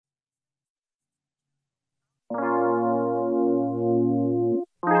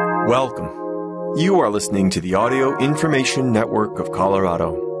Welcome. You are listening to the Audio Information Network of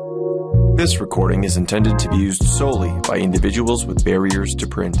Colorado. This recording is intended to be used solely by individuals with barriers to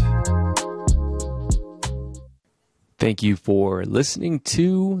print. Thank you for listening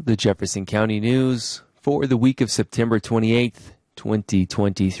to the Jefferson County News for the week of September 28th,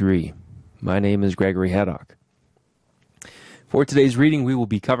 2023. My name is Gregory Haddock. For today's reading, we will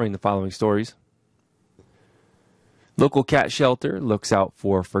be covering the following stories. Local cat shelter looks out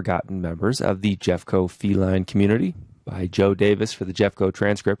for forgotten members of the Jeffco feline community by Joe Davis for the Jeffco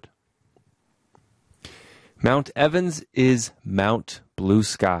transcript. Mount Evans is Mount Blue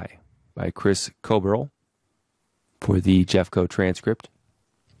Sky by Chris Coberl for the Jeffco transcript.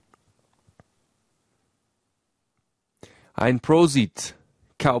 Ein Prosit,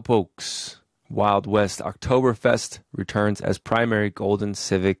 Cowpokes, Wild West Oktoberfest returns as primary Golden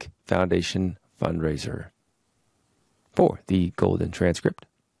Civic Foundation fundraiser for the Golden Transcript.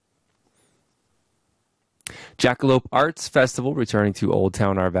 Jackalope Arts Festival returning to Old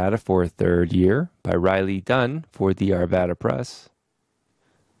Town Arvada for a third year by Riley Dunn for the Arvada Press.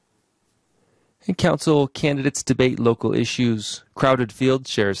 And council candidates debate local issues. Crowded fields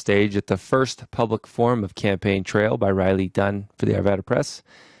share a stage at the first public forum of Campaign Trail by Riley Dunn for the Arvada Press.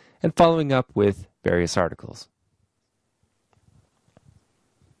 And following up with various articles.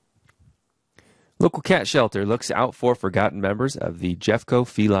 Local cat shelter looks out for forgotten members of the Jeffco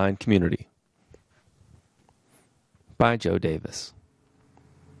feline community by Joe Davis.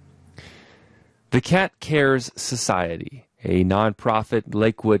 The Cat Cares Society, a nonprofit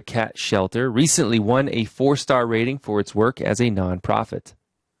Lakewood cat shelter, recently won a 4-star rating for its work as a nonprofit.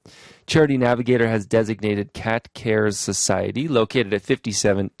 Charity Navigator has designated Cat Cares Society, located at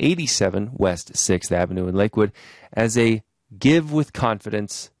 5787 West 6th Avenue in Lakewood, as a Give with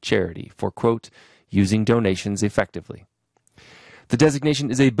Confidence charity for, quote, using donations effectively. The designation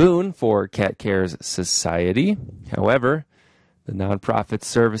is a boon for Cat Cares Society. However, the nonprofit's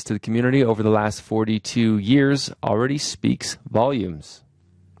service to the community over the last 42 years already speaks volumes.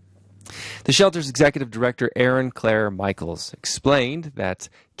 The shelter's executive director, Erin Claire Michaels, explained that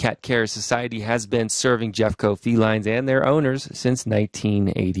Cat Cares Society has been serving Jeffco felines and their owners since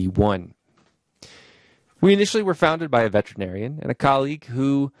 1981. We initially were founded by a veterinarian and a colleague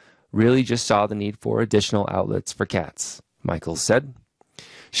who really just saw the need for additional outlets for cats, Michaels said.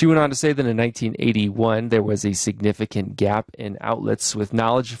 She went on to say that in 1981, there was a significant gap in outlets with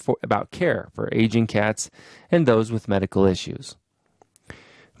knowledge about care for aging cats and those with medical issues.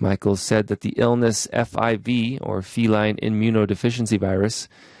 Michaels said that the illness FIV, or feline immunodeficiency virus,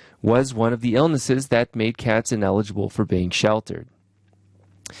 was one of the illnesses that made cats ineligible for being sheltered.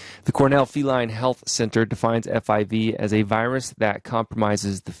 The Cornell Feline Health Center defines FIV as a virus that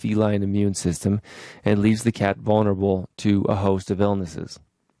compromises the feline immune system and leaves the cat vulnerable to a host of illnesses.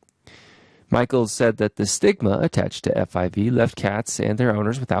 Michaels said that the stigma attached to FIV left cats and their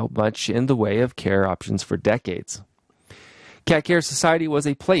owners without much in the way of care options for decades. Cat Care Society was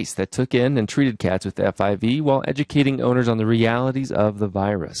a place that took in and treated cats with FIV while educating owners on the realities of the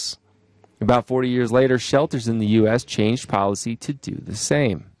virus. About 40 years later, shelters in the U.S. changed policy to do the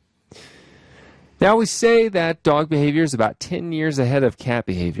same. Now we say that dog behavior is about 10 years ahead of cat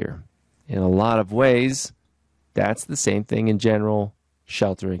behavior. In a lot of ways, that's the same thing in general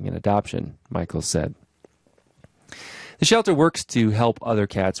sheltering and adoption, Michael said. The shelter works to help other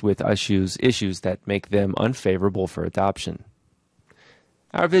cats with issues that make them unfavorable for adoption.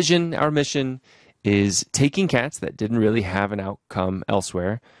 Our vision, our mission, is taking cats that didn't really have an outcome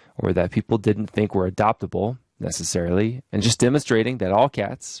elsewhere or that people didn't think were adoptable necessarily, and just demonstrating that all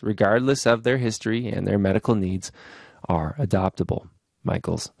cats, regardless of their history and their medical needs, are adoptable,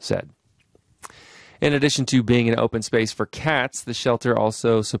 Michaels said. In addition to being an open space for cats, the shelter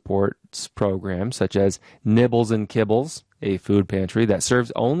also supports programs such as Nibbles and Kibbles, a food pantry that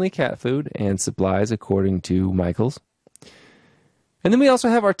serves only cat food and supplies, according to Michaels. And then we also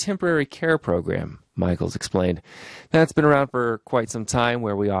have our temporary care program, Michaels explained. That's been around for quite some time,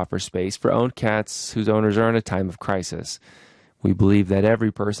 where we offer space for owned cats whose owners are in a time of crisis. We believe that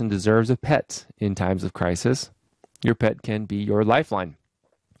every person deserves a pet in times of crisis. Your pet can be your lifeline.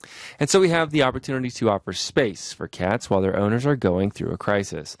 And so we have the opportunity to offer space for cats while their owners are going through a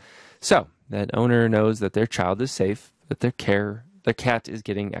crisis. So that owner knows that their child is safe, that their cat is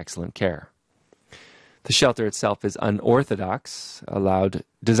getting excellent care. The shelter itself is unorthodox,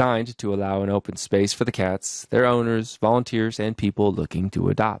 designed to allow an open space for the cats, their owners, volunteers, and people looking to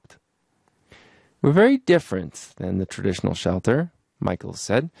adopt. We're very different than the traditional shelter, Michaels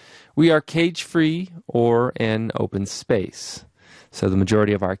said. We are cage-free or an open space. So the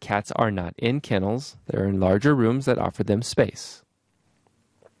majority of our cats are not in kennels. They're in larger rooms that offer them space.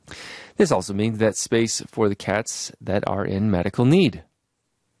 This also means that space for the cats that are in medical need.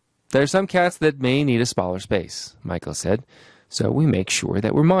 There are some cats that may need a smaller space, Michael said, so we make sure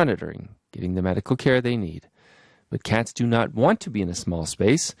that we're monitoring, getting the medical care they need. But cats do not want to be in a small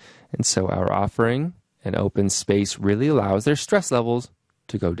space, and so our offering an open space really allows their stress levels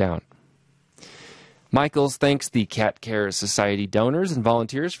to go down. Michaels thanks the Cat Care Society donors and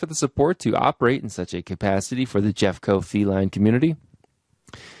volunteers for the support to operate in such a capacity for the Jeffco feline community.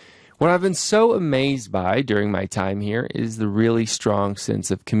 What I've been so amazed by during my time here is the really strong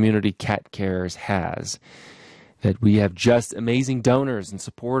sense of community cat cares has. That we have just amazing donors and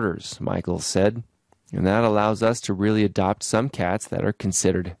supporters, Michaels said, and that allows us to really adopt some cats that are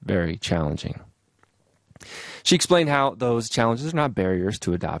considered very challenging. She explained how those challenges are not barriers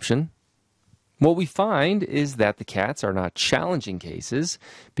to adoption. What we find is that the cats are not challenging cases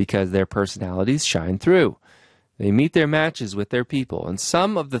because their personalities shine through. They meet their matches with their people, and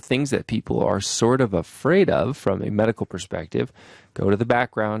some of the things that people are sort of afraid of from a medical perspective go to the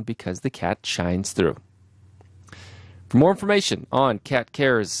background because the cat shines through. For more information on Cat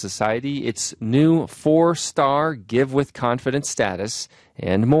Cares Society, its new 4-star Give with Confidence status,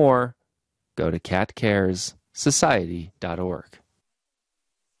 and more, go to catcaresociety.org.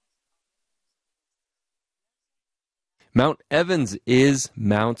 Mount Evans is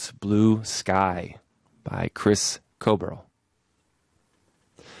Mount Blue Sky by Chris Coberl.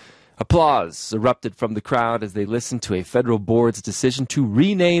 Applause erupted from the crowd as they listened to a federal board's decision to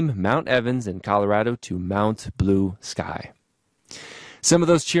rename Mount Evans in Colorado to Mount Blue Sky. Some of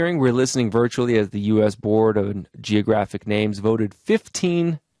those cheering were listening virtually as the U.S. Board of Geographic Names voted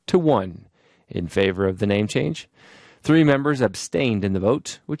 15-1 in favor of the name change. 3 members abstained in the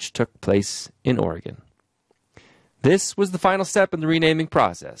vote, which took place in Oregon. This was the final step in the renaming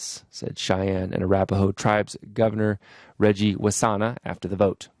process, said Cheyenne and Arapaho Tribes Governor Reggie Wasana after the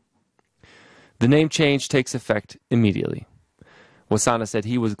vote. The name change takes effect immediately. Wasana said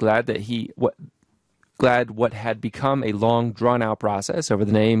he was glad what had become a long, drawn-out process over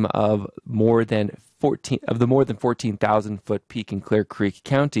the name of the more than 14,000-foot peak in Clear Creek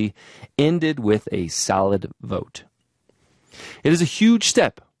County ended with a solid vote. It is a huge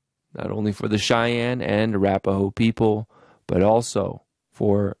step, not only for the Cheyenne and Arapaho people, but also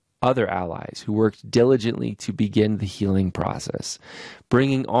for other allies who worked diligently to begin the healing process,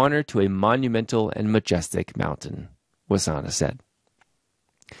 bringing honor to a monumental and majestic mountain, Wasana said.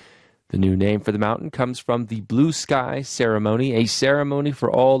 The new name for the mountain comes from the Blue Sky Ceremony, a ceremony for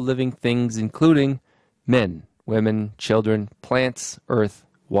all living things, including men, women, children, plants, earth,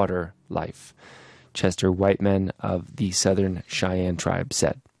 water, life, Chester Whiteman of the Southern Cheyenne Tribe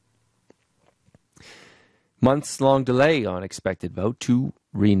said. Months-long delay on expected vote to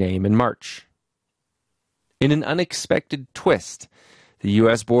rename in March. In an unexpected twist, the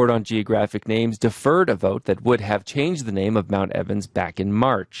U.S. Board on Geographic Names deferred a vote that would have changed the name of Mount Evans back in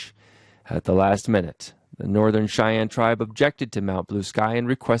March. At the last minute, the Northern Cheyenne Tribe objected to Mount Blue Sky and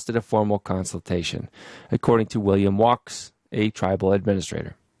requested a formal consultation, according to William Walks, a tribal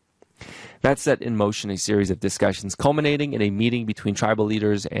administrator. That set in motion a series of discussions culminating in a meeting between tribal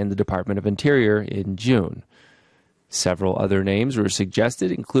leaders and the Department of Interior in June. Several other names were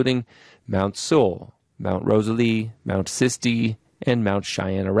suggested, including Mount Sewell, Mount Rosalie, Mount Sisti, and Mount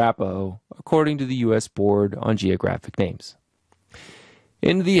Cheyenne Arapaho, according to the U.S. Board on Geographic Names.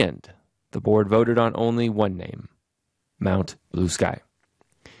 In the end, the board voted on only one name, Mount Blue Sky.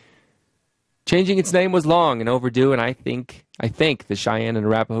 Changing its name was long and overdue, and I thank the Cheyenne and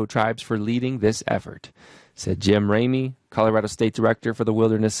Arapaho tribes for leading this effort, said Jim Ramey, Colorado State Director for the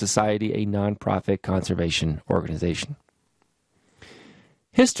Wilderness Society, a nonprofit conservation organization.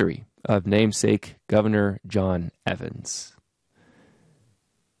 History of namesake Governor John Evans.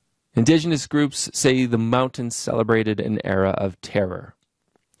 Indigenous groups say the mountain celebrated an era of terror.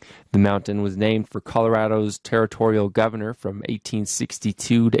 The mountain was named for Colorado's territorial governor from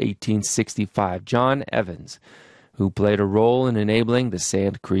 1862 to 1865, John Evans, who played a role in enabling the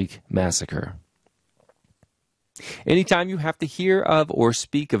Sand Creek Massacre. Anytime you have to hear of or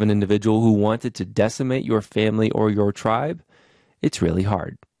speak of an individual who wanted to decimate your family or your tribe, it's really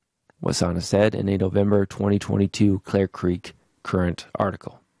hard, Wasana said in a November 2022 Clear Creek Current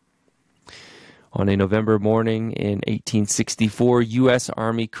article. On a November morning in 1864, U.S.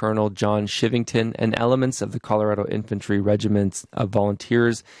 Army Colonel John Shivington and elements of the Colorado Infantry Regiment of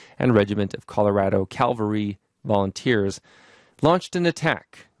Volunteers and Regiment of Colorado Cavalry Volunteers launched an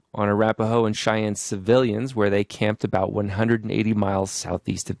attack on Arapaho and Cheyenne civilians where they camped about 180 miles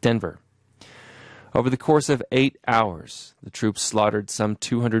southeast of Denver. Over the course of 8 hours, the troops slaughtered some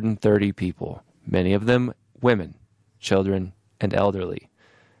 230 people, many of them women, children, and elderly.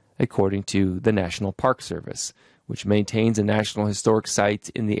 according to the National Park Service, which maintains a National Historic Site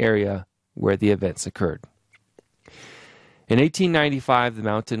in the area where the events occurred. In 1895, the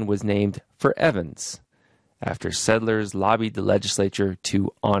mountain was named for Evans, after settlers lobbied the legislature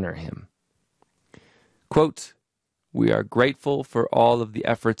to honor him. Quote, "We are grateful for all of the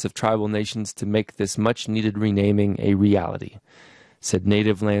efforts of tribal nations to make this much-needed renaming a reality," said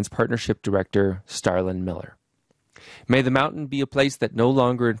Native Lands Partnership Director Starlin Miller. "May the mountain be a place that no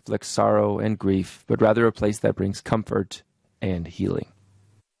longer inflicts sorrow and grief, but rather a place that brings comfort and healing."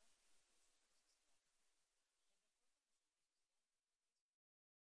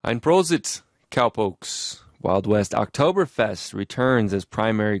 Ein Prosit, Cowpokes. Wild West Oktoberfest returns as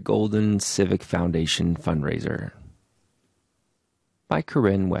primary Golden Civic Foundation fundraiser. By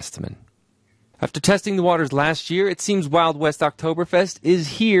Corinne Westman. After testing the waters last year, it seems Wild West Oktoberfest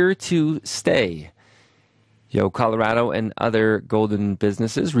is here to stay. Yo Colorado and other Golden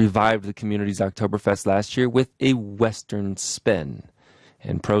businesses revived the community's Oktoberfest last year with a Western spin,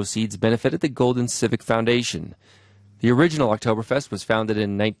 and proceeds benefited the Golden Civic Foundation. The original Oktoberfest was founded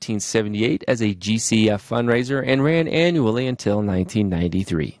in 1978 as a GCF fundraiser and ran annually until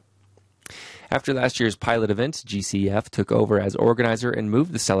 1993. After last year's pilot event, GCF took over as organizer and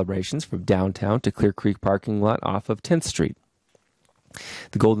moved the celebrations from downtown to Clear Creek parking lot off of 10th Street.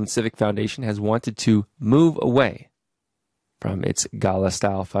 The Golden Civic Foundation has wanted to move away from its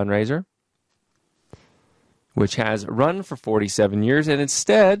gala-style fundraiser, which has run for 47 years, and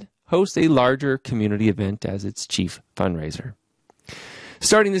instead host a larger community event as its chief fundraiser.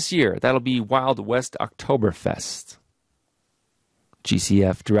 Starting this year, that'll be Wild West Oktoberfest.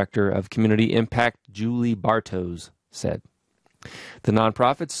 GCF Director of Community Impact Julie Bartos said. The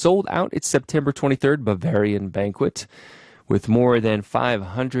nonprofit sold out its September 23rd Bavarian banquet, with more than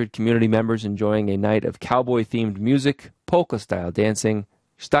 500 community members enjoying a night of cowboy-themed music, polka-style dancing,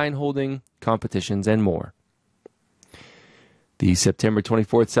 steinholding, competitions, and more. The September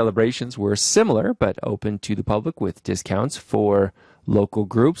 24th celebrations were similar but open to the public with discounts for local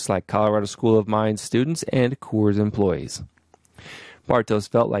groups like Colorado School of Mines students and Coors employees. Bartos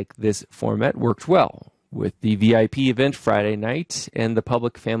felt like this format worked well, with the VIP event Friday night and the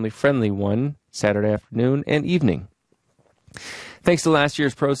public family-friendly one Saturday afternoon and evening. Thanks to last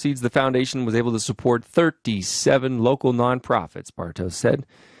year's proceeds, the foundation was able to support 37 local nonprofits, Bartos said.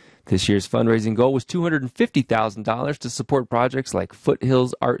 This year's fundraising goal was $250,000 to support projects like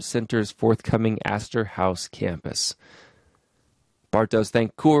Foothills Art Center's forthcoming Astor House campus. Bartos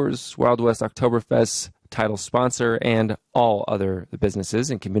thanked Coors, Wild West Oktoberfest title sponsor, and all other businesses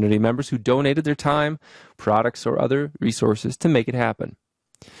and community members who donated their time, products, or other resources to make it happen.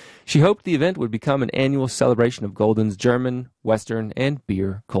 She hoped the event would become an annual celebration of Golden's German, Western, and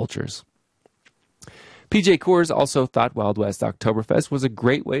beer cultures. PJ Coors also thought Wild West Oktoberfest was a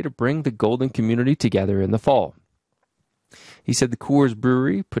great way to bring the Golden community together in the fall. He said the Coors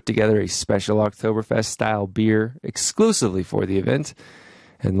Brewery put together a special Oktoberfest-style beer exclusively for the event,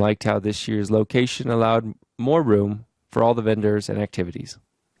 and liked how this year's location allowed more room for all the vendors and activities.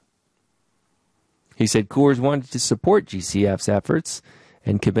 He said Coors wanted to support GCF's efforts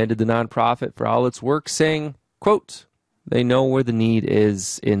and commended the nonprofit for all its work, saying, quote, "They know where the need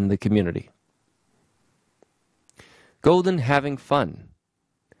is in the community." Golden having fun.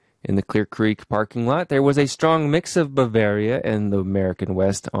 In the Clear Creek parking lot, there was a strong mix of Bavaria and the American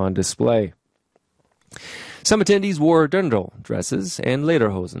West on display. Some attendees wore dirndl dresses and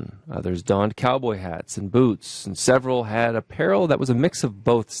lederhosen. Others donned cowboy hats and boots, and several had apparel that was a mix of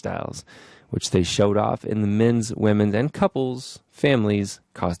both styles, which they showed off in the men's, women's, and couples, families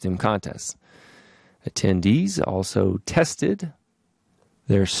costume contests. Attendees also tested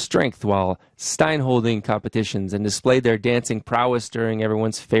their strength while steinholding competitions and displayed their dancing prowess during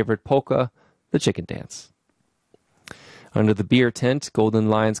everyone's favorite polka, the chicken dance. Under the beer tent, Golden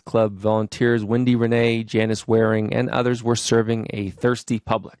Lions Club volunteers Wendy Renee, Janice Waring, and others were serving a thirsty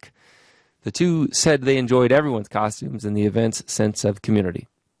public. The two said they enjoyed everyone's costumes and the event's sense of community.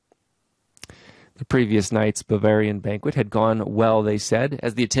 The previous night's Bavarian banquet had gone well, they said,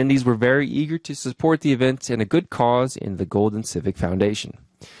 as the attendees were very eager to support the event and a good cause in the Golden Civic Foundation.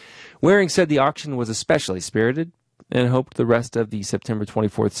 Waring said the auction was especially spirited and hoped the rest of the September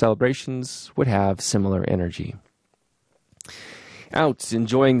 24th celebrations would have similar energy. Out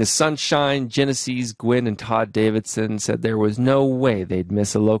enjoying the sunshine, Genesee's Gwen and Todd Davidson said there was no way they'd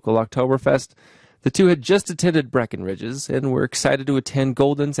miss a local Oktoberfest. The two had just attended Breckenridge's and were excited to attend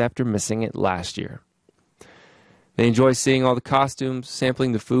Golden's after missing it last year. They enjoy seeing all the costumes,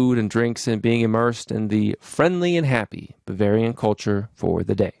 sampling the food and drinks, and being immersed in the friendly and happy Bavarian culture for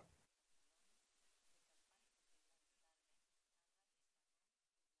the day.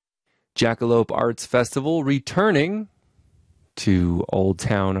 Jackalope Arts Festival returning to Old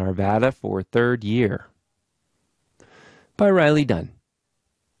Town Arvada for third year. By Riley Dunn.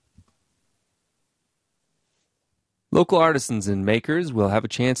 Local artisans and makers will have a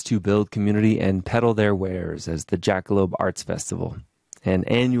chance to build community and peddle their wares as the Jackalope Arts Festival, an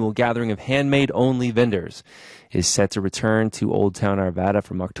annual gathering of handmade-only vendors, is set to return to Old Town Arvada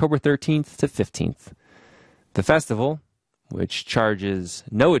from October 13th to 15th. The festival, which charges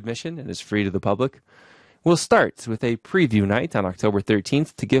no admission and is free to the public, will start with a preview night on October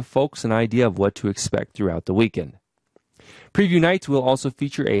 13th to give folks an idea of what to expect throughout the weekend. Preview night will also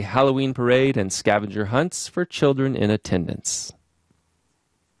feature a Halloween parade and scavenger hunts for children in attendance.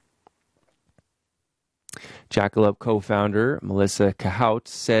 Jackalope co-founder Melissa Cahout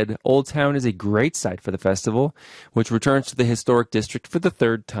said Old Town is a great site for the festival, which returns to the historic district for the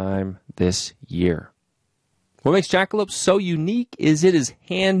third time this year. What makes Jackalope so unique is it is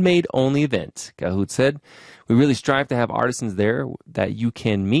handmade-only event, Cahout said. We really strive to have artisans there that you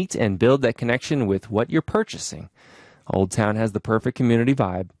can meet and build that connection with what you're purchasing. Old Town has the perfect community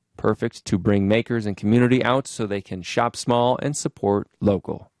vibe, perfect to bring makers and community out so they can shop small and support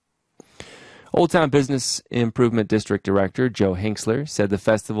local. Old Town Business Improvement District Director Joe Hinksler said the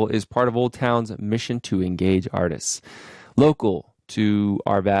festival is part of Old Town's mission to engage artists. Local to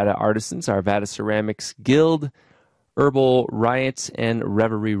Arvada artisans, Arvada Ceramics Guild, Herbal Riot, and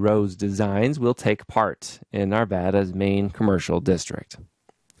Reverie Rose Designs will take part in Arvada's main commercial district.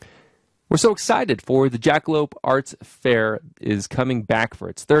 We're so excited for the Jackalope Arts Fair is coming back for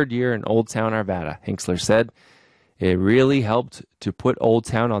its third year in Old Town Arvada, Hinksler said. It really helped to put Old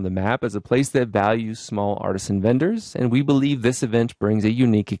Town on the map as a place that values small artisan vendors, and we believe this event brings a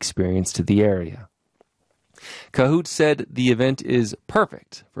unique experience to the area. Cahout said the event is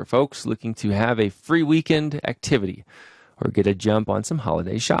perfect for folks looking to have a free weekend activity or get a jump on some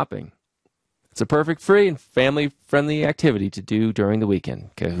holiday shopping. It's a perfect free and family-friendly activity to do during the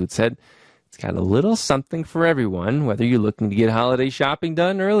weekend, Cahout said. It's got a little something for everyone, whether you're looking to get holiday shopping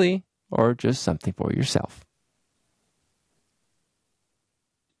done early or just something for yourself.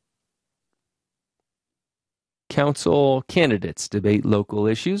 Council candidates debate local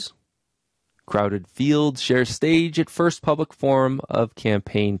issues. Crowded fields share stage at first public forum of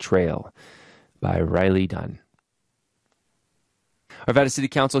campaign trail, by Riley Dunn. Arvada City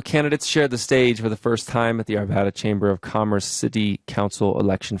Council candidates shared the stage for the first time at the Arvada Chamber of Commerce City Council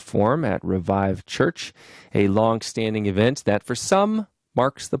election forum at Revive Church, a long-standing event that for some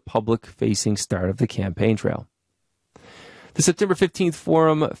marks the public-facing start of the campaign trail. The September 15th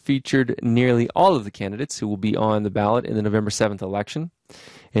forum featured nearly all of the candidates who will be on the ballot in the November 7th election.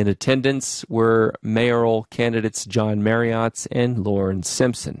 In attendance were mayoral candidates John Marriott and Lauren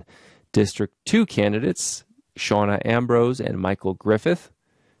Simpson, District 2 candidates Shauna Ambrose and Michael Griffith,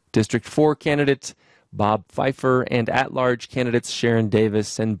 District 4 candidate Bob Pfeiffer, and at-large candidates Sharon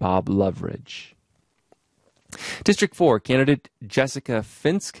Davis and Bob Loveridge. District 4 candidate Jessica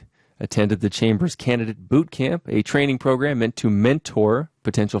Finsk attended the Chamber's Candidate Boot Camp, a training program meant to mentor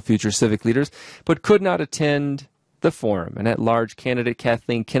potential future civic leaders, but could not attend the forum. And at-large candidate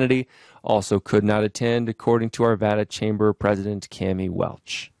Kathleen Kennedy also could not attend, according to Arvada Chamber President Cammie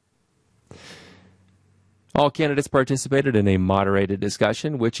Welch. All candidates participated in a moderated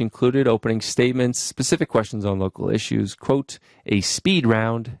discussion, which included opening statements, specific questions on local issues, quote, a speed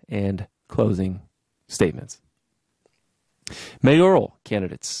round, and closing statements. Mayoral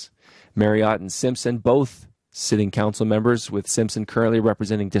candidates Marriott and Simpson, both sitting council members, with Simpson currently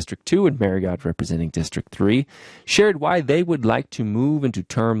representing District 2 and Marriott representing District 3, shared why they would like to move into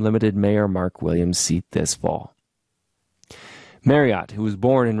term-limited Mayor Mark Williams' seat this fall. Marriott, who was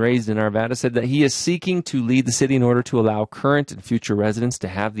born and raised in Arvada, said that he is seeking to lead the city in order to allow current and future residents to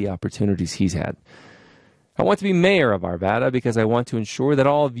have the opportunities he's had. I want to be mayor of Arvada because I want to ensure that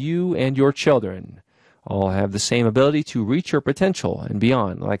all of you and your children all have the same ability to reach your potential and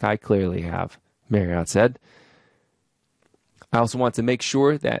beyond, like I clearly have, Marriott said. I also want to make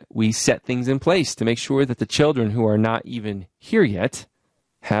sure that we set things in place to make sure that the children who are not even here yet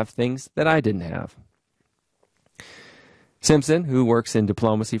have things that I didn't have. Simpson, who works in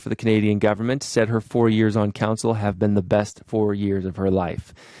diplomacy for the Canadian government, said her 4 years on council have been the best 4 years of her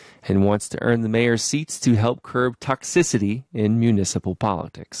life and wants to earn the mayor's seats to help curb toxicity in municipal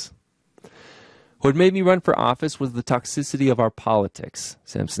politics. What made me run for office was the toxicity of our politics,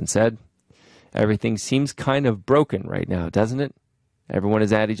 Simpson said. Everything seems kind of broken right now, doesn't it? Everyone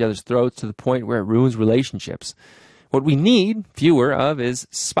is at each other's throats to the point where it ruins relationships. What we need fewer of is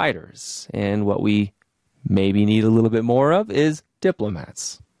spiders, and what we maybe need a little bit more of is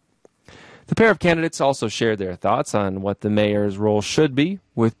diplomats. The pair of candidates also shared their thoughts on what the mayor's role should be,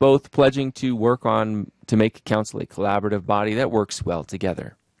 with both pledging to work to make council a collaborative body that works well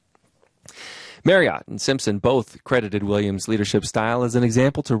together. Marriott and Simpson both credited Williams' leadership style as an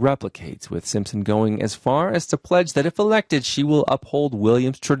example to replicate, with Simpson going as far as to pledge that if elected, she will uphold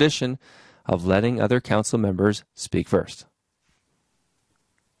Williams' tradition of letting other council members speak first.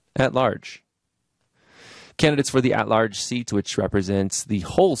 At large. Candidates for the at-large seat, which represents the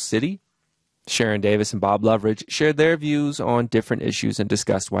whole city, Sharon Davis and Bob Loveridge, shared their views on different issues and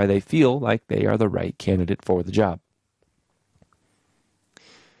discussed why they feel like they are the right candidate for the job.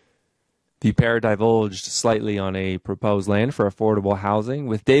 The pair divulged slightly on a proposed land for affordable housing,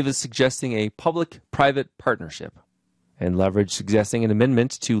 with Davis suggesting a public-private partnership and Loveridge suggesting an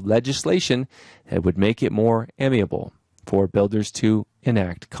amendment to legislation that would make it more amiable for builders to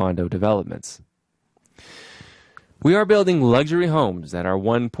enact condo developments. We are building luxury homes that are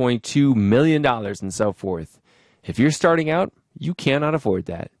 $1.2 million and so forth. If you're starting out, you cannot afford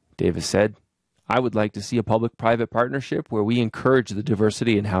that, Davis said. I would like to see a public-private partnership where we encourage the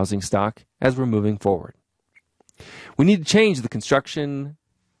diversity in housing stock as we're moving forward. We need to change the construction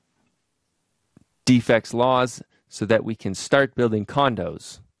defects laws so that we can start building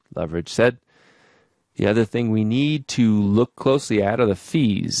condos, Loveridge said. The other thing we need to look closely at are the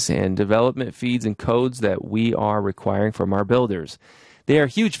fees and development fees and codes that we are requiring from our builders. They are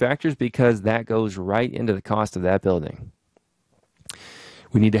huge factors because that goes right into the cost of that building.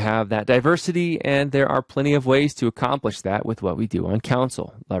 We need to have that diversity, and there are plenty of ways to accomplish that with what we do on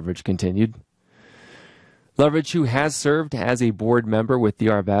council, Loveridge continued. Loveridge, who has served as a board member with the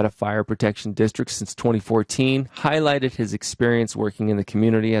Arvada Fire Protection District since 2014, highlighted his experience working in the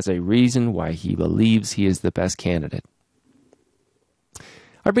community as a reason why he believes he is the best candidate.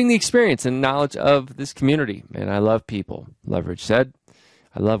 I bring the experience and knowledge of this community, and I love people, Loveridge said.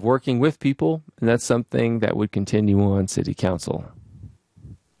 I love working with people, and that's something that would continue on city council.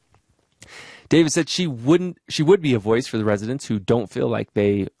 Davis said she would be a voice for the residents who don't feel like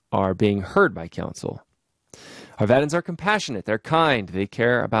they are being heard by council. Arvadans are compassionate, they're kind, they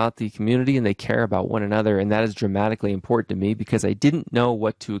care about the community, and they care about one another, and that is dramatically important to me because I didn't know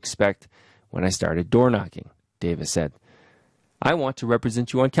what to expect when I started door knocking, Davis said. I want to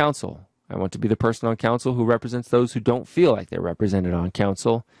represent you on council. I want to be the person on council who represents those who don't feel like they're represented on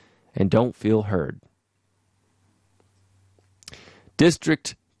council and don't feel heard.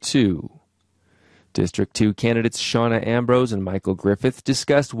 District 2. District 2 candidates Shauna Ambrose and Michael Griffith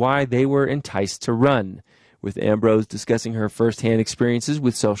discussed why they were enticed to run, with Ambrose discussing her firsthand experiences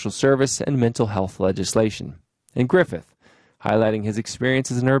with social service and mental health legislation, and Griffith highlighting his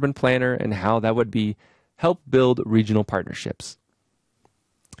experience as an urban planner and how that would help build regional partnerships.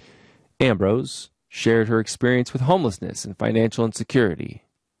 Ambrose shared her experience with homelessness and financial insecurity,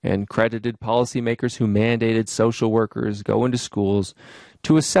 and credited policymakers who mandated social workers go into schools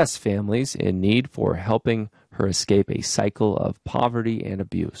to assess families in need for helping her escape a cycle of poverty and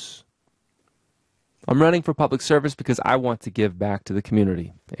abuse. I'm running for public service because I want to give back to the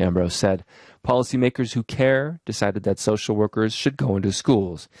community, Ambrose said. Policymakers who care decided that social workers should go into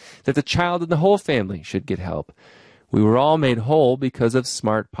schools, that the child and the whole family should get help. We were all made whole because of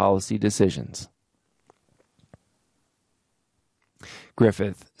smart policy decisions.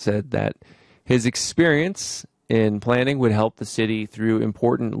 Griffith said that his experience in planning would help the city through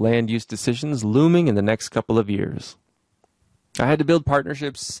important land use decisions looming in the next couple of years. I had to build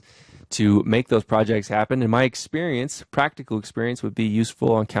partnerships to make those projects happen, and my experience, practical experience, would be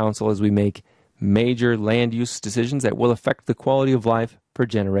useful on council as we make major land use decisions that will affect the quality of life for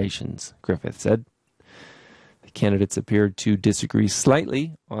generations, Griffith said. The candidates appeared to disagree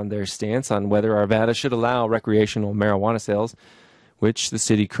slightly on their stance on whether Arvada should allow recreational marijuana sales, which the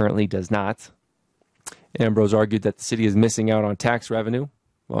city currently does not. Ambrose argued that the city is missing out on tax revenue,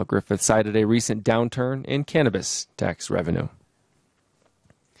 while Griffith cited a recent downturn in cannabis tax revenue.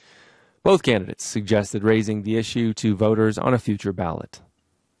 Both candidates suggested raising the issue to voters on a future ballot.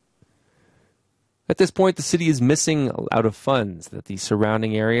 At this point, the city is missing out of funds that the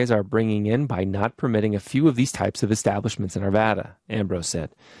surrounding areas are bringing in by not permitting a few of these types of establishments in Arvada, Ambrose said.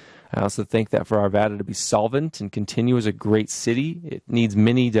 I also think that for Arvada to be solvent and continue as a great city, it needs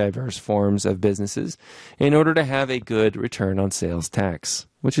many diverse forms of businesses in order to have a good return on sales tax,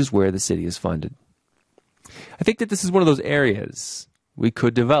 which is where the city is funded. I think that this is one of those areas we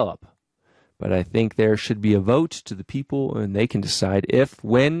could develop. But I think there should be a vote to the people, and they can decide if,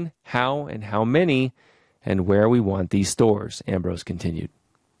 when, how, and how many, and where we want these stores, Ambrose continued.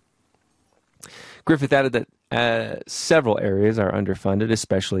 Griffith added that several areas are underfunded,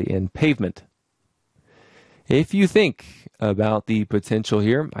 especially in pavement. If you think about the potential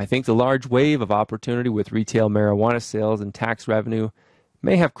here. I think the large wave of opportunity with retail marijuana sales and tax revenue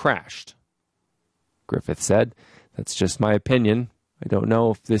may have crashed. Griffith said, "That's just my opinion. I don't know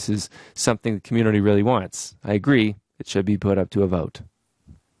if this is something the community really wants. I agree, it should be put up to a vote."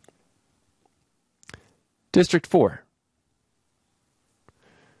 District 4.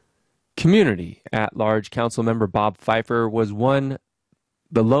 Community at-large council member Bob Pfeiffer was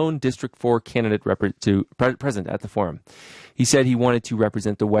the lone District 4 candidate present at the forum. He said he wanted to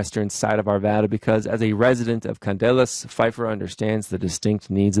represent the western side of Arvada because, as a resident of Candelas, Pfeiffer understands the distinct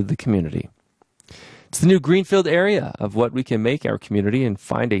needs of the community. It's the new greenfield area of what we can make our community and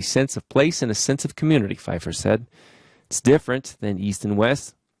find a sense of place and a sense of community, Pfeiffer said. It's different than East and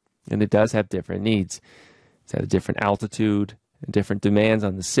West, and it does have different needs. It's at a different altitude and different demands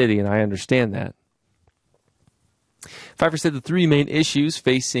on the city, and I understand that. Pfeiffer said the three main issues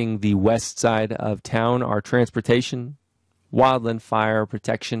facing the west side of town are transportation, wildland fire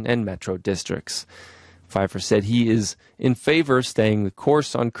protection, and metro districts. Pfeiffer said he is in favor of staying the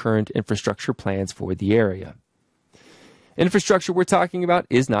course on current infrastructure plans for the area. Infrastructure we're talking about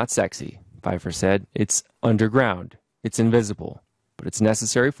is not sexy, Pfeiffer said. It's underground, it's invisible, but it's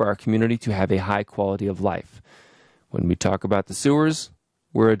necessary for our community to have a high quality of life. When we talk about the sewers,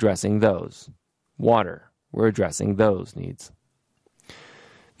 we're addressing those. Water, we're addressing those needs.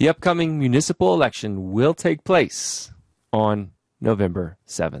 The upcoming municipal election will take place on November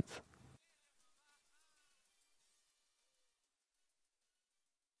 7th.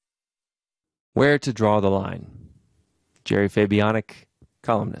 Where to draw the line. Jerry Fabianic,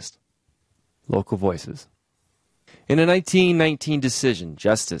 columnist. Local Voices. In a 1919 decision,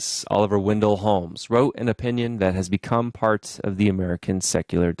 Justice Oliver Wendell Holmes wrote an opinion that has become part of the American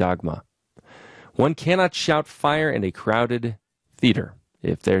secular dogma. One cannot shout fire in a crowded theater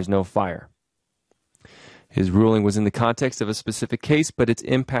if there's no fire. His ruling was in the context of a specific case, but its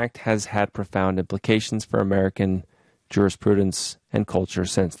impact has had profound implications for American jurisprudence and culture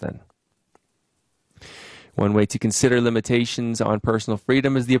since then. One way to consider limitations on personal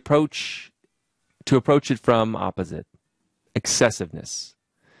freedom is to approach it from opposite, excessiveness.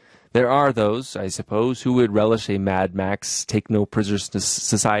 There are those, I suppose, who would relish a Mad Max, take no prisoners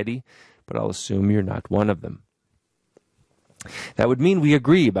society, but I'll assume you're not one of them. That would mean we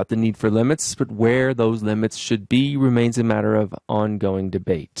agree about the need for limits, but where those limits should be remains a matter of ongoing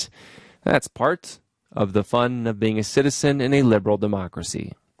debate. That's part of the fun of being a citizen in a liberal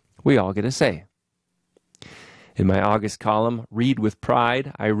democracy. We all get a say. In my August column, Read with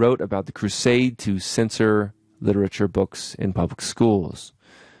Pride, I wrote about the crusade to censor literature books in public schools.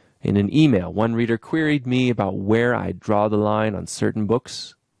 In an email, one reader queried me about where I draw the line on certain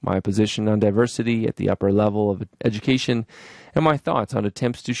books, my position on diversity at the upper level of education, and my thoughts on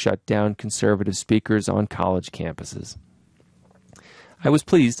attempts to shut down conservative speakers on college campuses. I was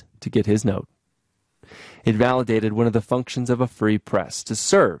pleased to get his note. It validated one of the functions of a free press, to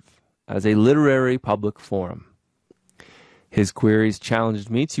serve as a literary public forum. His queries challenged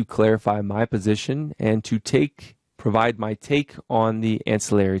me to clarify my position and to provide my take on the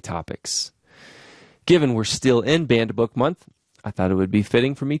ancillary topics. Given we're still in Banned Book Month, I thought it would be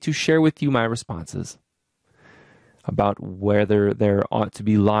fitting for me to share with you my responses. About whether there ought to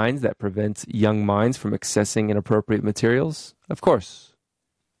be lines that prevent young minds from accessing inappropriate materials, of course.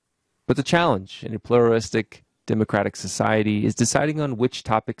 But the challenge in a pluralistic, democratic society is deciding on which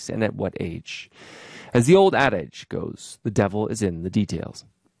topics and at what age. As the old adage goes, the devil is in the details.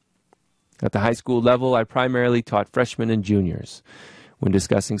 At the high school level, I primarily taught freshmen and juniors. When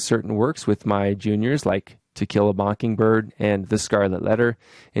discussing certain works with my juniors, like To Kill a Mockingbird and The Scarlet Letter,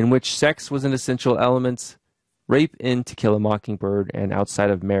 in which sex was an essential element, rape in To Kill a Mockingbird, and outside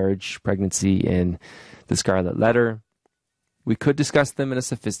of marriage, pregnancy in The Scarlet Letter, we could discuss them in a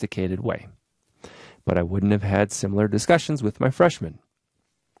sophisticated way. But I wouldn't have had similar discussions with my freshmen.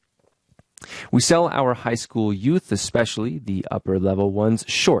 We sell our high school youth, especially the upper level ones,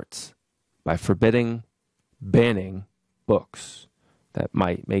 short by banning books that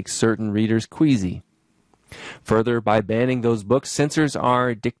might make certain readers queasy. Further, by banning those books, censors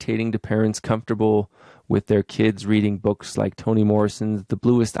are dictating to parents comfortable with their kids reading books like Toni Morrison's The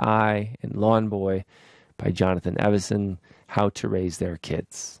Bluest Eye and Lawn Boy by Jonathan Evison, How to Raise Their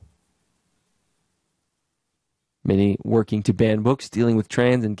Kids. Many working to ban books dealing with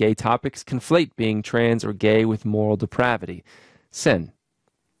trans and gay topics conflate being trans or gay with moral depravity, sin.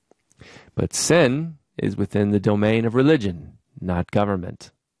 But sin is within the domain of religion, not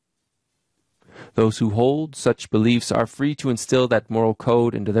government. Those who hold such beliefs are free to instill that moral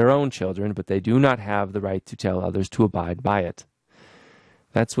code into their own children, but they do not have the right to tell others to abide by it.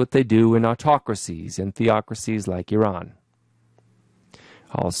 That's what they do in autocracies and theocracies like Iran.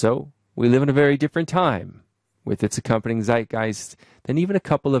 Also, we live in a very different time, with its accompanying zeitgeist, than even a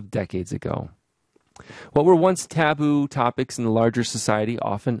couple of decades ago. What were once taboo topics in the larger society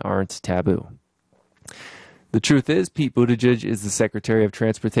often aren't taboo. The truth is, Pete Buttigieg is the Secretary of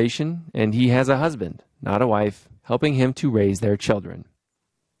Transportation, and he has a husband, not a wife, helping him to raise their children.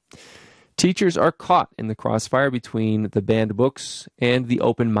 Teachers are caught in the crossfire between the banned books and the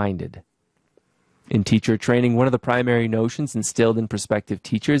open-minded. In teacher training, one of the primary notions instilled in prospective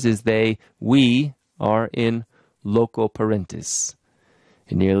teachers is we are in loco parentis.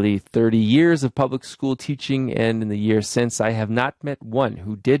 In nearly 30 years of public school teaching and in the years since, I have not met one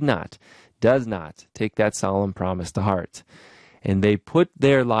who does not take that solemn promise to heart. And they put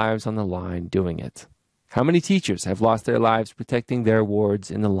their lives on the line doing it. How many teachers have lost their lives protecting their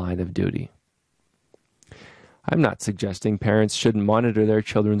wards in the line of duty? I'm not suggesting parents shouldn't monitor their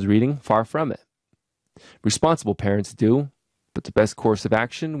children's reading, far from it. Responsible parents do, but the best course of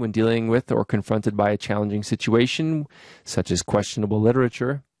action when dealing with or confronted by a challenging situation, such as questionable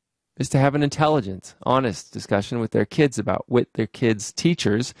literature, is to have an intelligent, honest discussion with their kids about with their kids'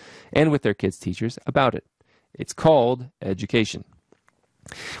 teachers about it. It's called education.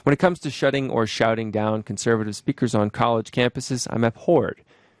 When it comes to shutting or shouting down conservative speakers on college campuses, I'm abhorred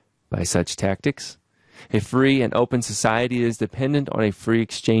by such tactics. A free and open society is dependent on a free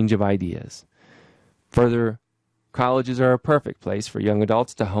exchange of ideas. Further, colleges are a perfect place for young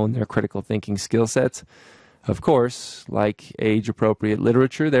adults to hone their critical thinking skill sets. Of course, like age-appropriate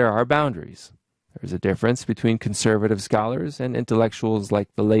literature, there are boundaries. There's a difference between conservative scholars and intellectuals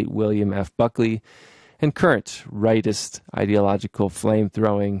like the late William F. Buckley and current rightist ideological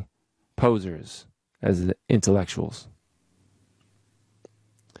flame-throwing posers as intellectuals.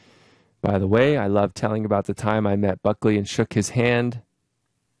 By the way, I love telling about the time I met Buckley and shook his hand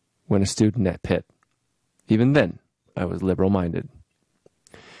when a student at Pitt. Even then, I was liberal-minded.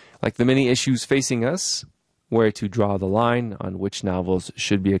 Like the many issues facing us, where to draw the line on which novels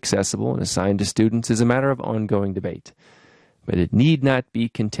should be accessible and assigned to students is a matter of ongoing debate. But it need not be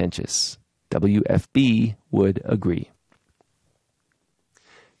contentious. WFB would agree.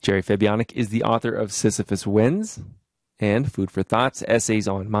 Jerry Fabianic is the author of Sisyphus Wins and Food for Thoughts, Essays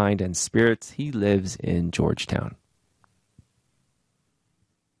on Mind and Spirits. He lives in Georgetown.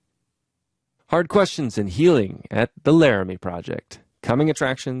 Hard Questions and Healing at the Laramie Project. Coming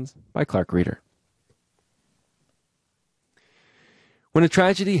Attractions by Clark Reeder. When a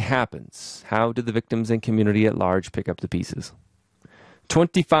tragedy happens, how do the victims and community at large pick up the pieces?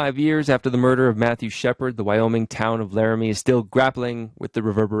 25 years after the murder of Matthew Shepard, the Wyoming town of Laramie is still grappling with the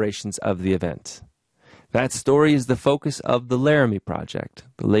reverberations of the event. That story is the focus of the Laramie Project,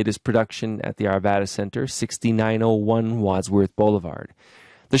 the latest production at the Arvada Center, 6901 Wadsworth Boulevard.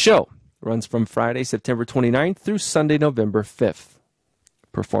 The show runs from Friday, September 29th through Sunday, November 5th.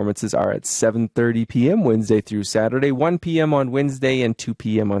 Performances are at 7:30 p.m. Wednesday through Saturday, 1 p.m. on Wednesday, and 2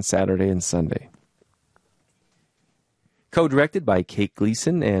 p.m. on Saturday and Sunday. Co-directed by Kate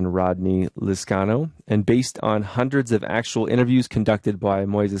Gleason and Rodney Liscano, and based on hundreds of actual interviews conducted by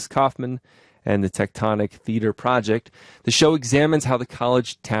Moises Kaufman and the Tectonic Theater Project, the show examines how the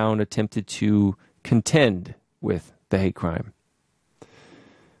college town attempted to contend with the hate crime.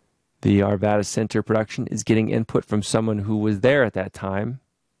 The Arvada Center production is getting input from someone who was there at that time.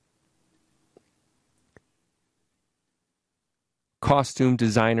 Costume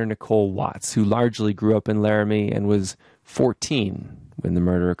designer Nicole Watts, who largely grew up in Laramie and was 14 when the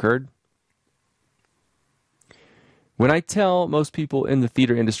murder occurred. When I tell most people in the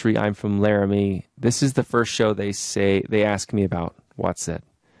theater industry I'm from Laramie, this is the first show they ask me about, Watts said.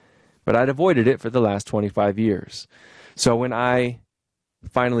 But I'd avoided it for the last 25 years. So when I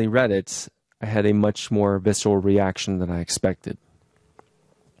finally read it, I had a much more visceral reaction than I expected.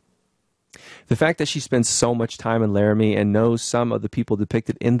 The fact that she spends so much time in Laramie and knows some of the people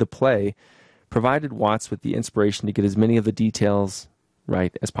depicted in the play provided Watts with the inspiration to get as many of the details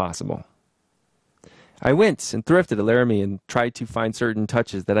right as possible. I went and thrifted at Laramie and tried to find certain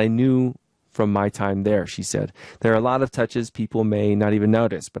touches that I knew from my time there, she said. There are a lot of touches people may not even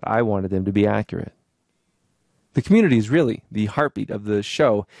notice, but I wanted them to be accurate. The community is really the heartbeat of the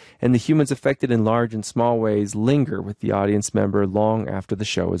show, and the humans affected in large and small ways linger with the audience member long after the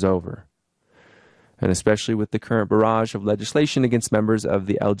show is over. And especially with the current barrage of legislation against members of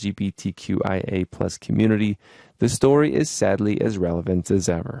the LGBTQIA+ community, the story is sadly as relevant as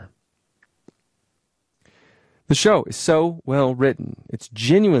ever. The show is so well written. It's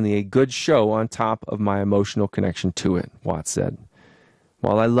genuinely a good show on top of my emotional connection to it, Watts said.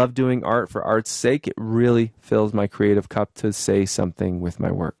 While I love doing art for art's sake, it really fills my creative cup to say something with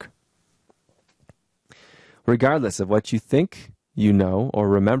my work. Regardless of what you think you know or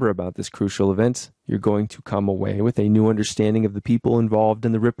remember about this crucial event, you're going to come away with a new understanding of the people involved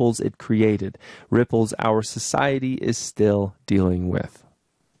and the ripples it created, ripples our society is still dealing with.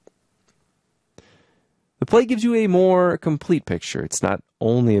 The play gives you a more complete picture. It's not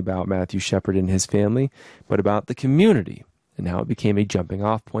only about Matthew Shepard and his family, but about the community and how it became a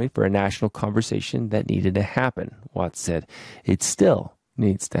jumping-off point for a national conversation that needed to happen. Watts said, "It still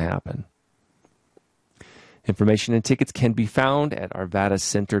needs to happen." Information and tickets can be found at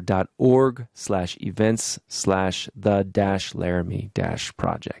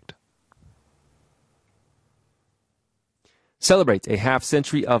arvadacenter.org/events/the-Laramie-project. Celebrates a half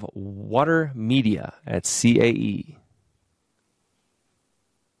century of water media at CAE.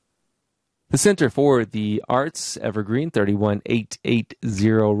 The Center for the Arts, Evergreen,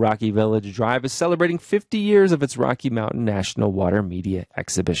 31880 Rocky Village Drive, is celebrating 50 years of its Rocky Mountain National Water Media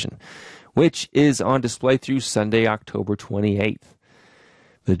Exhibition, which is on display through Sunday, October 28th.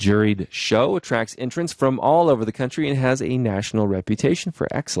 The juried show attracts entrants from all over the country and has a national reputation for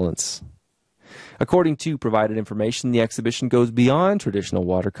excellence. According to provided information, the exhibition goes beyond traditional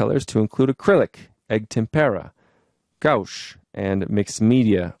watercolors to include acrylic, egg tempera, gouache, and mixed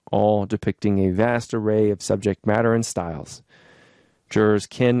media, all depicting a vast array of subject matter and styles. Jurors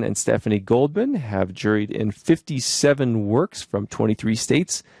Ken and Stephanie Goldman have juried in 57 works from 23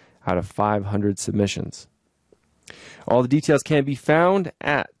 states out of 500 submissions. All the details can be found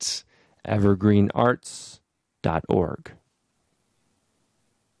at evergreenarts.org.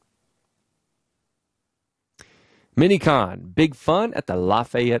 MiniCon, big fun at the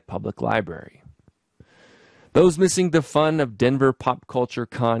Lafayette Public Library. Those missing the fun of Denver Pop Culture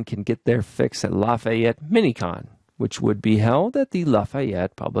Con can get their fix at Lafayette MiniCon, which would be held at the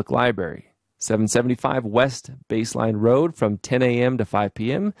Lafayette Public Library, 775 West Baseline Road from 10 a.m. to 5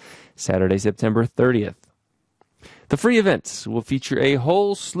 p.m., Saturday, September 30th. The free event will feature a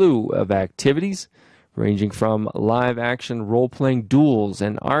whole slew of activities, ranging from live-action role-playing duels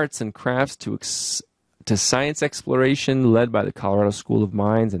and arts and crafts to science exploration led by the Colorado School of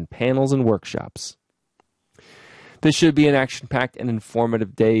Mines and panels and workshops. This should be an action-packed and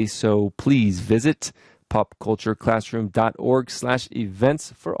informative day, so please visit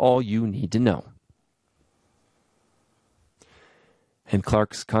popcultureclassroom.org/events for all you need to know. And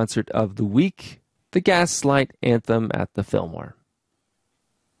Clark's Concert of the Week, the Gaslight Anthem at the Fillmore.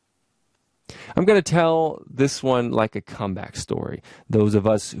 I'm going to tell this one like a comeback story. Those of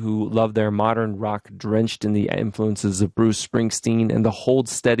us who love their modern rock drenched in the influences of Bruce Springsteen and the Hold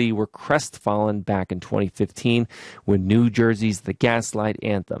Steady were crestfallen back in 2015 when New Jersey's The Gaslight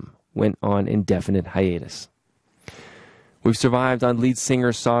Anthem went on indefinite hiatus. We've survived on lead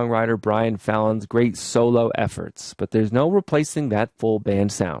singer-songwriter Brian Fallon's great solo efforts, but there's no replacing that full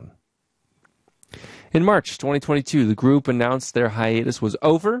band sound. In March 2022, the group announced their hiatus was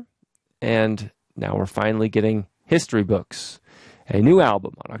over, and now we're finally getting history books. A new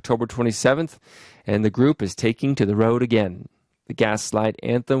album on October 27th, and the group is taking to the road again. The Gaslight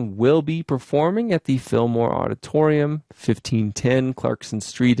Anthem will be performing at the Fillmore Auditorium, 1510 Clarkson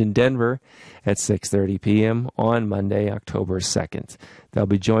Street in Denver at 6:30 p.m. on Monday, October 2nd. They'll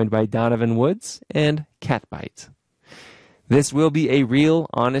be joined by Donovan Woods and Catbite. This will be a real,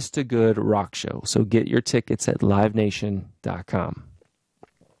 honest-to-good rock show, so get your tickets at livenation.com.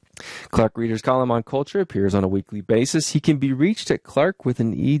 Clark Reader's column on culture appears on a weekly basis. He can be reached at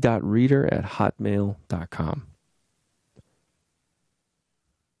clark@hotmail.com.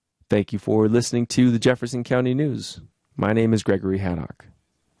 Thank you for listening to the Jefferson County News. My name is Gregory Haddock.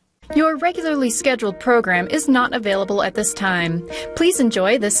 Your regularly scheduled program is not available at this time. Please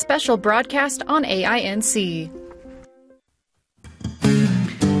enjoy this special broadcast on AINC.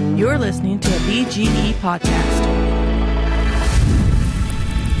 You're listening to a BGE podcast.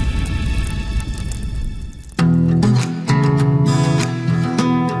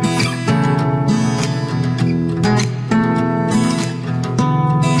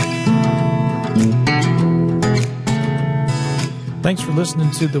 Thanks for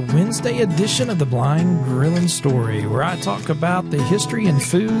listening to the Wednesday edition of the Blind Grillin' Story, where I talk about the history and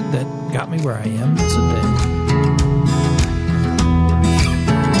food that got me where I am today.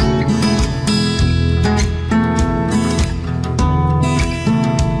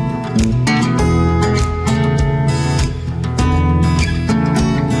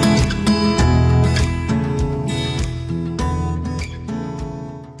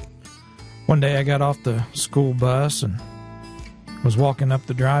 One day I got off the school bus and was walking up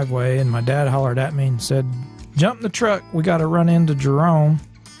the driveway, and my dad hollered at me and said, "Jump in the truck, we got to run into Jerome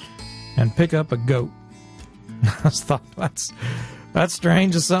and pick up a goat." I thought, that's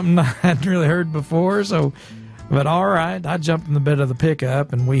strange. It's something I hadn't really heard before, so But all right, I jumped in the bed of the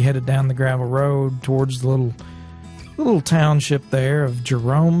pickup, and we headed down the gravel road towards the little township there of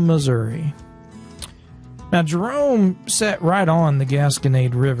Jerome, Missouri. Now, Jerome sat right on the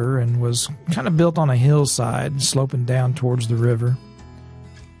Gasconade River and was kind of built on a hillside sloping down towards the river.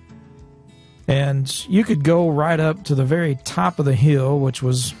 And you could go right up to the very top of the hill, which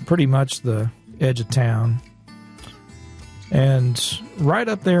was pretty much the edge of town. And right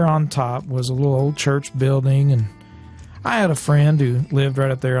up there on top was a little old church building, and I had a friend who lived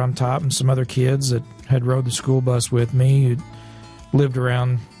right up there on top, and some other kids that had rode the school bus with me who lived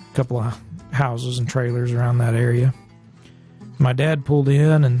around a couple of houses and trailers around that area. My dad pulled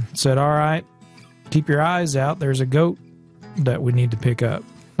in and said, "All right, keep your eyes out. There's a goat that we need to pick up."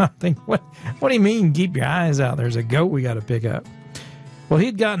 I think, what do you mean, keep your eyes out? There's a goat we got to pick up. Well,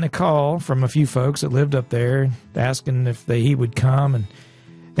 he'd gotten a call from a few folks that lived up there asking if he would come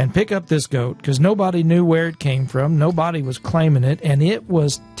and pick up this goat, because nobody knew where it came from. Nobody was claiming it, and it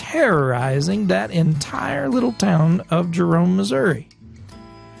was terrorizing that entire little town of Jerome, Missouri.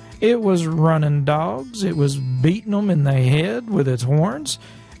 It was running dogs. It was beating them in the head with its horns,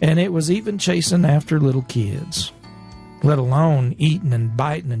 and it was even chasing after little kids, let alone eating and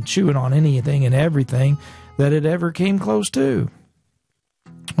biting and chewing on anything and everything that it ever came close to.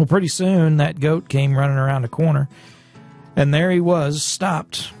 Well, pretty soon that goat came running around a corner, and there he was,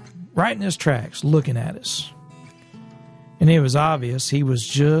 stopped right in his tracks, looking at us. And it was obvious he was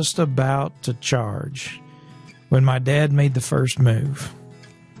just about to charge when my dad made the first move.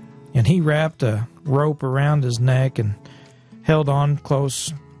 And he wrapped a rope around his neck and held on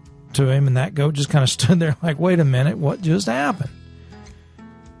close to him, and that goat just kind of stood there like, wait a minute, what just happened?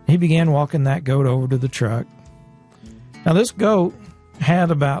 He began walking that goat over to the truck. Now, this goat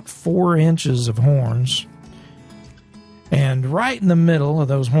had about 4 inches of horns, and right in the middle of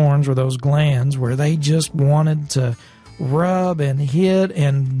those horns were those glands where they just wanted to rub and hit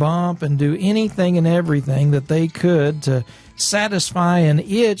and bump and do anything and everything that they could to satisfy an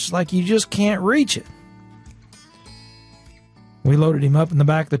itch like you just can't reach it. We loaded him up in the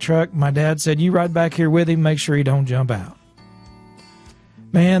back of the truck. My dad said, "You ride back here with him, make sure he don't jump out."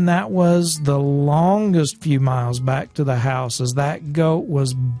 Man, that was the longest few miles back to the house, as that goat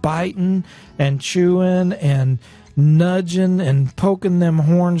was biting and chewing and nudging and poking them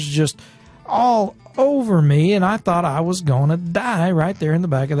horns just all over me, and I thought I was going to die right there in the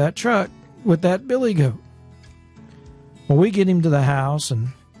back of that truck with that billy goat. Well, we get him to the house, and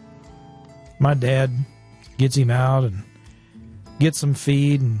my dad gets him out and gets some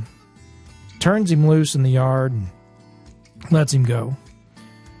feed and turns him loose in the yard and lets him go.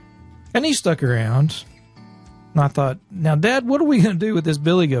 And he stuck around. And I thought, now, Dad, what are we going to do with this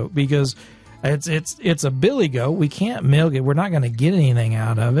billy goat? Because it's a billy goat. We can't milk it. We're not going to get anything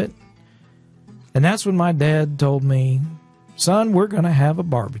out of it. And that's when my dad told me, "Son, we're going to have a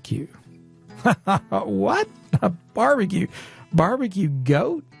barbecue." What? A barbecue? Barbecue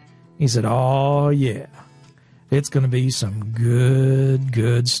goat? He said, "Oh, yeah. It's going to be some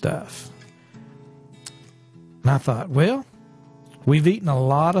good stuff." And I thought, well, we've eaten a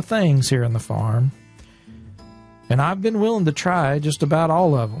lot of things here on the farm, and I've been willing to try just about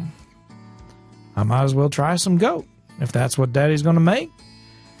all of them. I might as well try some goat, if that's what Daddy's going to make.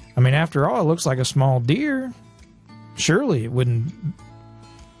 I mean, after all, it looks like a small deer. Surely it wouldn't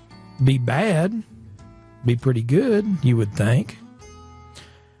be bad. Be pretty good, you would think.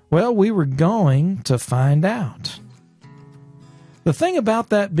 Well, we were going to find out. The thing about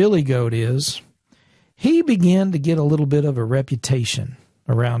that billy goat is, he began to get a little bit of a reputation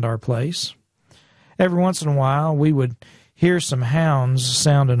around our place. Every once in a while, we would hear some hounds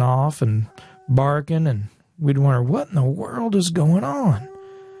sounding off and barking, and we'd wonder, what in the world is going on?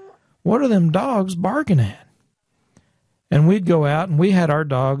 What are them dogs barking at? And we'd go out, and we had our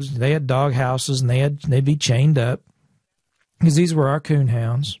dogs. They had dog houses, and they'd be chained up, because these were our coon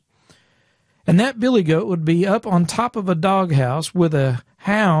hounds. And that billy goat would be up on top of a doghouse with a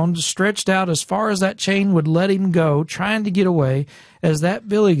hound stretched out as far as that chain would let him go, trying to get away, as that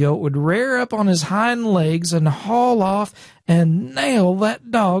billy goat would rear up on his hind legs and haul off and nail that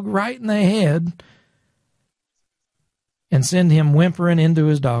dog right in the head and send him whimpering into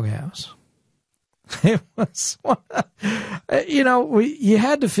his doghouse. It was, you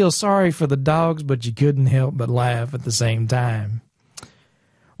had to feel sorry for the dogs, but you couldn't help but laugh at the same time.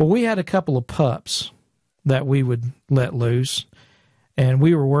 Well, we had a couple of pups that we would let loose, and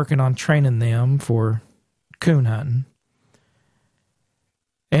we were working on training them for coon hunting.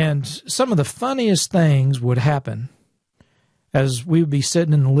 And some of the funniest things would happen as we would be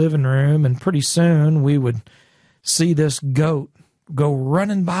sitting in the living room, and pretty soon we would see this goat go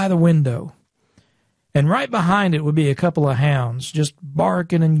running by the window. And right behind it would be a couple of hounds just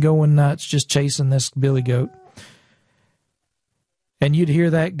barking and going nuts, just chasing this billy goat. And you'd hear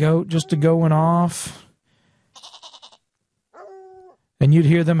that goat just going off. And you'd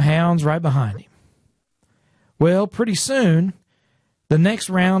hear them hounds right behind him. Well, pretty soon, the next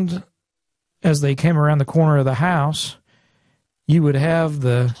round, as they came around the corner of the house, you would have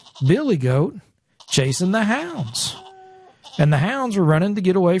the billy goat chasing the hounds. And the hounds were running to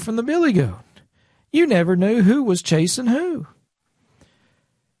get away from the billy goat. You never knew who was chasing who.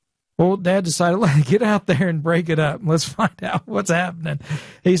 Well, Dad decided, let's get out there and break it up. Let's find out what's happening.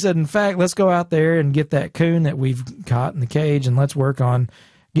 He said, in fact, let's go out there and get that coon that we've caught in the cage, and let's work on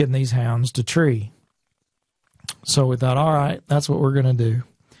getting these hounds to tree. So we thought, all right, that's what we're going to do.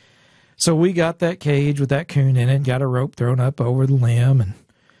 So we got that cage with that coon in it, got a rope thrown up over the limb, and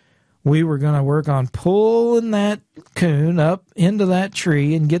we were going to work on pulling that coon up into that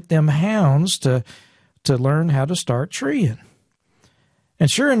tree and get them hounds to learn how to start treeing. And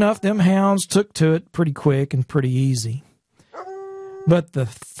sure enough, them hounds took to it pretty quick and pretty easy. But the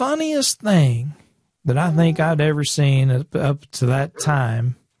funniest thing that I think I'd ever seen up to that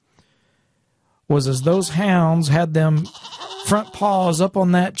time was as those hounds had them front paws up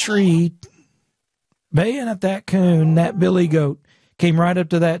on that tree, baying at that coon, that billy goat came right up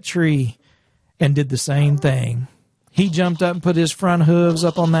to that tree and did the same thing. He jumped up and put his front hooves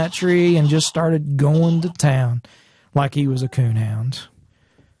up on that tree and just started going to town like he was a coonhound.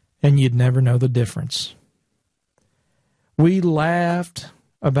 And you'd never know the difference. We laughed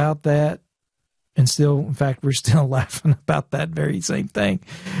about that, and still, in fact, we're still laughing about that very same thing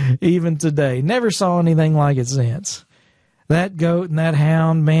even today. Never saw anything like it since. That goat and that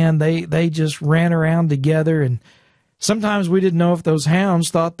hound, man, they just ran around together, and sometimes we didn't know if those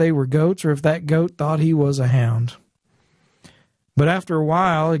hounds thought they were goats or if that goat thought he was a hound. But after a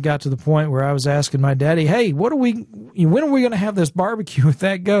while, it got to the point where I was asking my daddy, hey, when are we going to have this barbecue with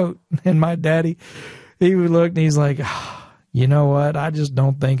that goat? And my daddy, he would look and he's like, you know what? I just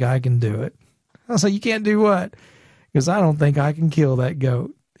don't think I can do it. I was like, you can't do what? Because I don't think I can kill that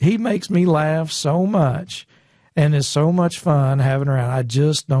goat. He makes me laugh so much and is so much fun having around. I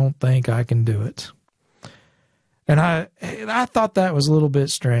just don't think I can do it. And I thought that was a little bit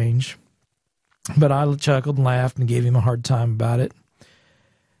strange. But I chuckled and laughed and gave him a hard time about it.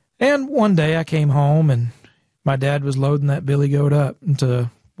 And one day I came home and my dad was loading that billy goat up into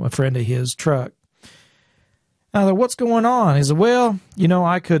a friend of his truck. I thought, what's going on? He said, well,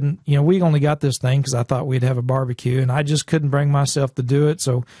 I couldn't, we only got this thing because I thought we'd have a barbecue, and I just couldn't bring myself to do it.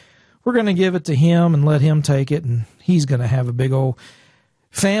 So we're going to give it to him and let him take it, and he's going to have a big old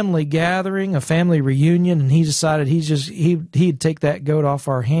family gathering, a family reunion, and he decided he'd take that goat off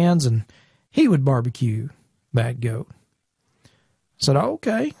our hands and he would barbecue that goat. I said,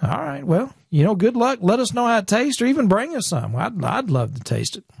 okay, all right, well, good luck. Let us know how it tastes, or even bring us some. I'd love to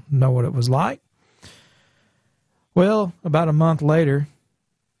taste it, know what it was like. Well, about a month later,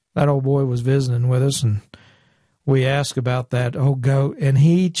 that old boy was visiting with us, and we asked about that old goat, and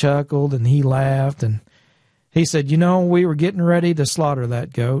he chuckled and he laughed, and he said, we were getting ready to slaughter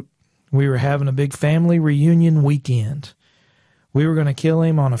that goat. We were having a big family reunion weekend. We were going to kill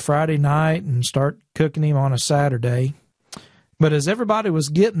him on a Friday night and start cooking him on a Saturday. But as everybody was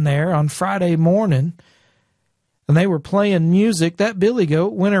getting there on Friday morning, and they were playing music, that billy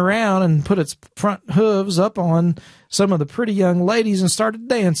goat went around and put its front hooves up on some of the pretty young ladies and started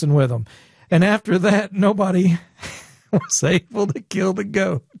dancing with them. And after that, nobody was able to kill the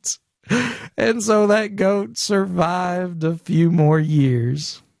goats. And so that goat survived a few more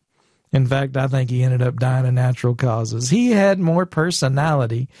years. In fact, I think he ended up dying of natural causes. He had more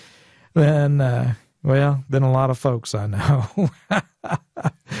personality than a lot of folks I know.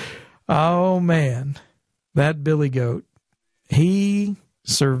 Oh, man. That billy goat, he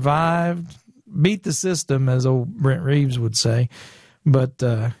survived, beat the system, as old Brent Reeves would say, but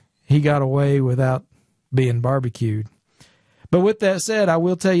he got away without being barbecued. But with that said, I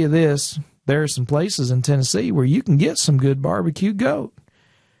will tell you this. There are some places in Tennessee where you can get some good barbecue goat.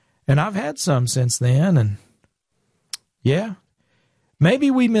 And I've had some since then, and yeah, maybe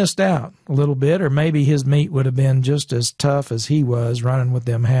we missed out a little bit, or maybe his meat would have been just as tough as he was running with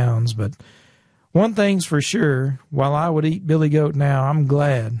them hounds. But one thing's for sure, while I would eat billy goat now, I'm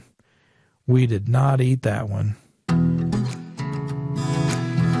glad we did not eat that one.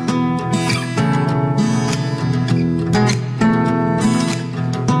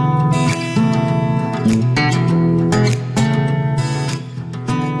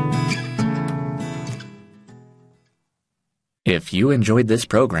 If you enjoyed this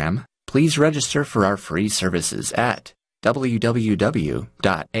program, please register for our free services at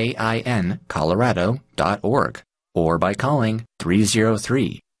www.aincolorado.org or by calling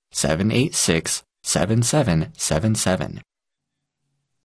 303-786-7777.